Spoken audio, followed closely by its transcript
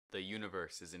The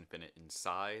universe is infinite in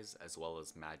size as well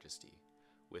as majesty,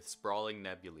 with sprawling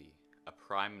nebulae, a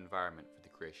prime environment for the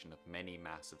creation of many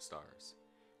massive stars,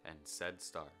 and said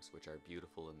stars which are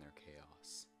beautiful in their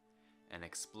chaos. An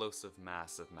explosive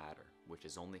mass of matter, which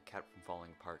is only kept from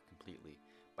falling apart completely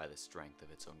by the strength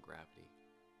of its own gravity.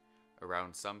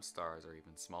 Around some stars are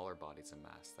even smaller bodies of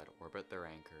mass that orbit their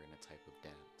anchor in a type of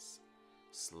dance,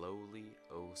 slowly,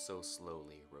 oh so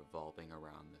slowly, revolving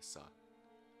around the sun.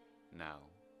 Now,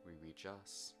 we reach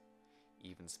us.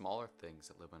 Even smaller things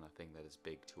that live on a thing that is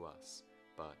big to us,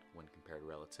 but when compared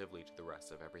relatively to the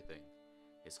rest of everything,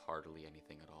 is hardly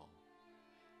anything at all.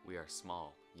 We are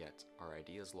small, yet our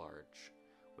idea is large,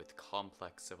 with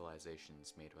complex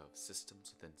civilizations made up of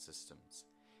systems within systems.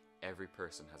 Every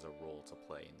person has a role to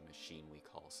play in the machine we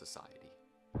call society.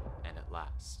 And at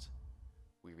last,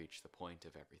 we reach the point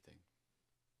of everything.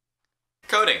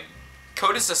 Coding.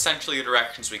 Code is essentially the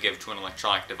directions we give to an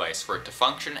electronic device for it to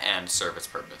function and serve its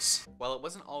purpose. While it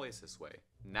wasn't always this way,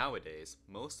 nowadays,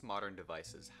 most modern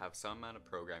devices have some amount of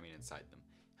programming inside them,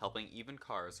 helping even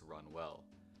cars run well.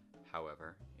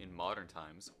 However, in modern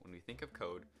times, when we think of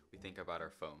code, we think about our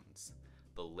phones,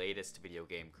 the latest video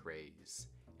game craze,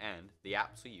 and the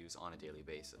apps we use on a daily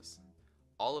basis.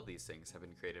 All of these things have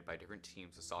been created by different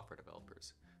teams of software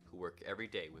developers who work every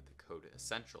day with the code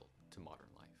essential to modern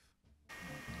life.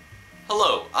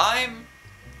 Hello, I'm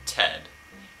Ted,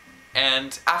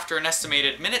 and after an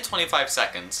estimated minute 25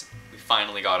 seconds, we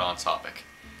finally got on topic.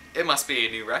 It must be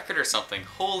a new record or something.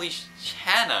 Holy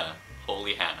Hannah!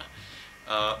 Holy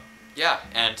Hannah. Yeah,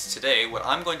 and today what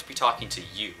I'm going to be talking to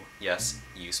you, yes,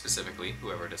 you specifically,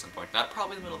 whoever it is I'm pointing at,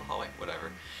 probably in the middle of the hallway,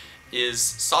 whatever, is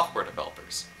software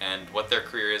developers, and what their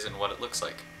career is and what it looks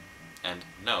like. And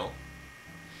no,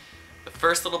 the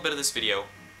first little bit of this video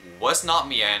was not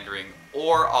meandering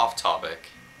or off topic,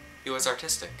 it was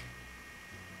artistic.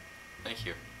 Thank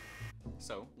you.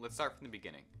 So, let's start from the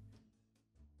beginning.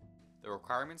 The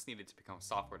requirements needed to become a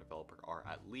software developer are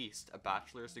at least a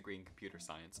bachelor's degree in computer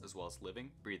science, as well as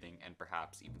living, breathing, and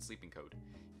perhaps even sleeping code,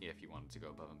 if you wanted to go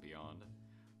above and beyond.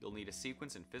 You'll need a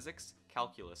sequence in physics,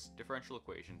 calculus, differential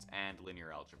equations, and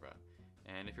linear algebra.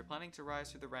 And if you're planning to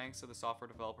rise through the ranks of the software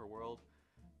developer world,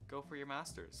 go for your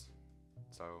master's.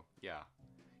 So, yeah.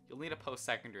 You'll need a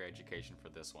post-secondary education for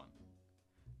this one.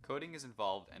 Coding is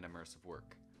involved and immersive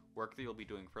work that you'll be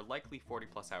doing for likely 40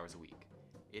 plus hours a week.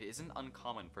 It isn't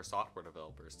uncommon for software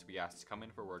developers to be asked to come in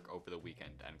for work over the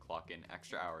weekend and clock in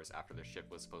extra hours after their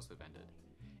shift was supposed to have ended.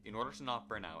 In order to not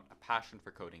burn out, a passion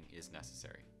for coding is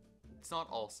necessary. It's not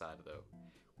all sad though.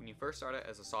 When you first start out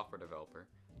as a software developer,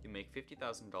 you make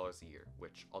 $50,000 a year,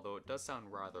 which, although it does sound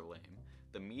rather lame,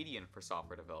 the median for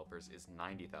software developers is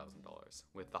 $90,000,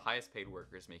 with the highest paid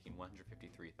workers making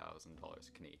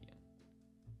 $153,000 Canadian.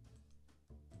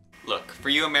 Look, for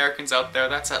you Americans out there,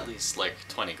 that's at least like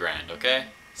 20 grand, okay?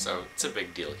 So it's a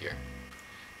big deal here.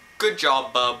 Good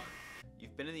job, bub!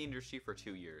 You've been in the industry for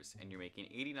 2 years, and you're making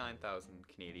 89,000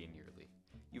 Canadian yearly.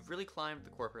 You've really climbed the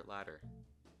corporate ladder.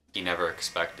 He never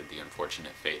expected the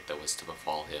unfortunate fate that was to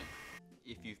befall him.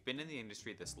 If you've been in the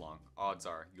industry this long, odds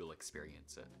are you'll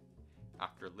experience it.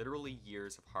 After literally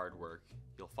years of hard work,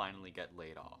 you'll finally get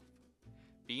laid off.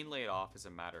 Being laid off is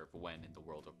a matter of when in the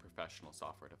world of professional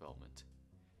software development.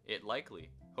 It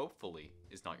likely, hopefully,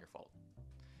 is not your fault.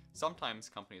 Sometimes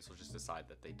companies will just decide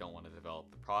that they don't want to develop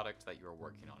the product that you're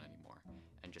working on anymore,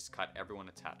 and just cut everyone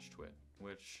attached to it,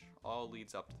 which all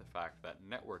leads up to the fact that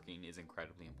networking is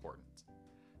incredibly important.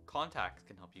 Contacts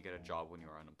can help you get a job when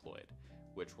you're unemployed,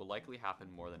 which will likely happen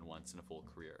more than once in a full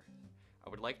career. I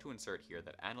would like to insert here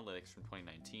that analytics from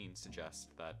 2019 suggest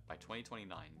that by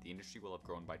 2029, the industry will have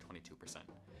grown by 22%,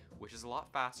 which is a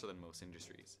lot faster than most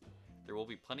industries. There will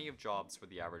be plenty of jobs for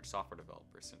the average software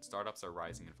developer since startups are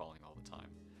rising and falling all the time.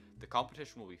 The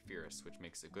competition will be fierce, which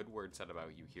makes a good word said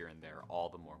about you here and there all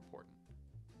the more important.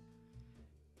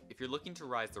 If you're looking to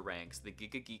rise the ranks, the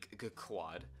Giga Geek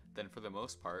Quad, then for the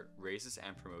most part, raises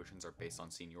and promotions are based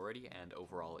on seniority and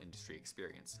overall industry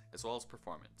experience, as well as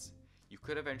performance. You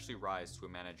could eventually rise to a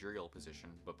managerial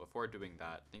position, but before doing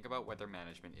that, think about whether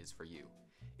management is for you.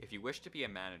 If you wish to be a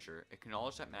manager,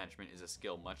 acknowledge that management is a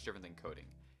skill much different than coding,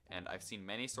 and I've seen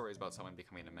many stories about someone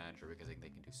becoming a manager because they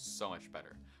can do so much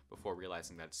better, before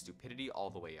realizing that it's stupidity all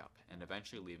the way up, and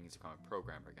eventually leaving to become a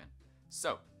programmer again.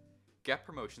 So, get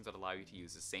promotions that allow you to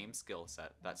use the same skill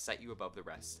set that set you above the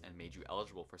rest and made you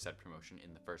eligible for said promotion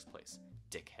in the first place.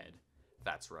 Dickhead.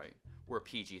 That's right. We're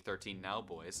PG-13 now,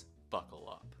 boys. Buckle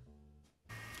up.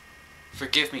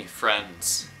 Forgive me,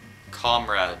 friends,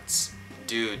 comrades,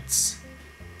 dudes,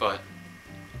 but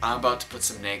I'm about to put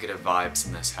some negative vibes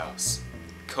in this house.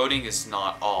 Coding is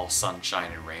not all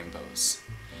sunshine and rainbows.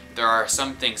 There are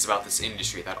some things about this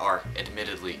industry that are,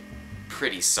 admittedly,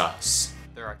 pretty sus.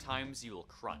 There are times you will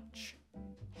crunch.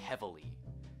 Heavily.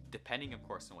 Depending, of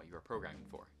course, on what you are programming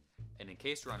for. And in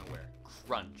case you're unaware,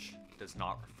 crunch does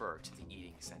not refer to the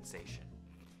eating sensation.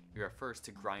 It refers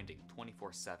to grinding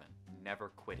 24/7, never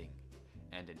quitting.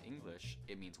 And in English,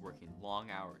 it means working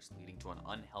long hours leading to an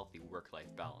unhealthy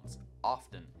work-life balance,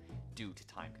 often due to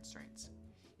time constraints.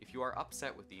 If you are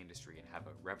upset with the industry and have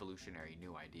a revolutionary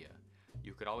new idea,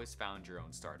 you could always found your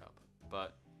own startup.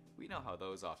 But we know how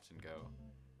those often go.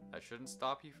 That shouldn't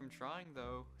stop you from trying,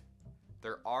 though.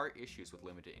 There are issues with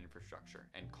limited infrastructure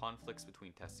and conflicts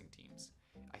between testing teams.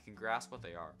 I can grasp what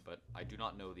they are, but I do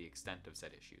not know the extent of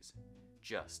said issues.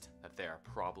 Just that they are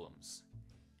problems.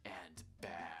 And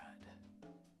bad.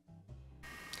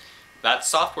 That's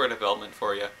software development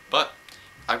for you, but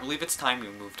I believe it's time we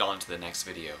moved on to the next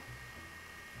video.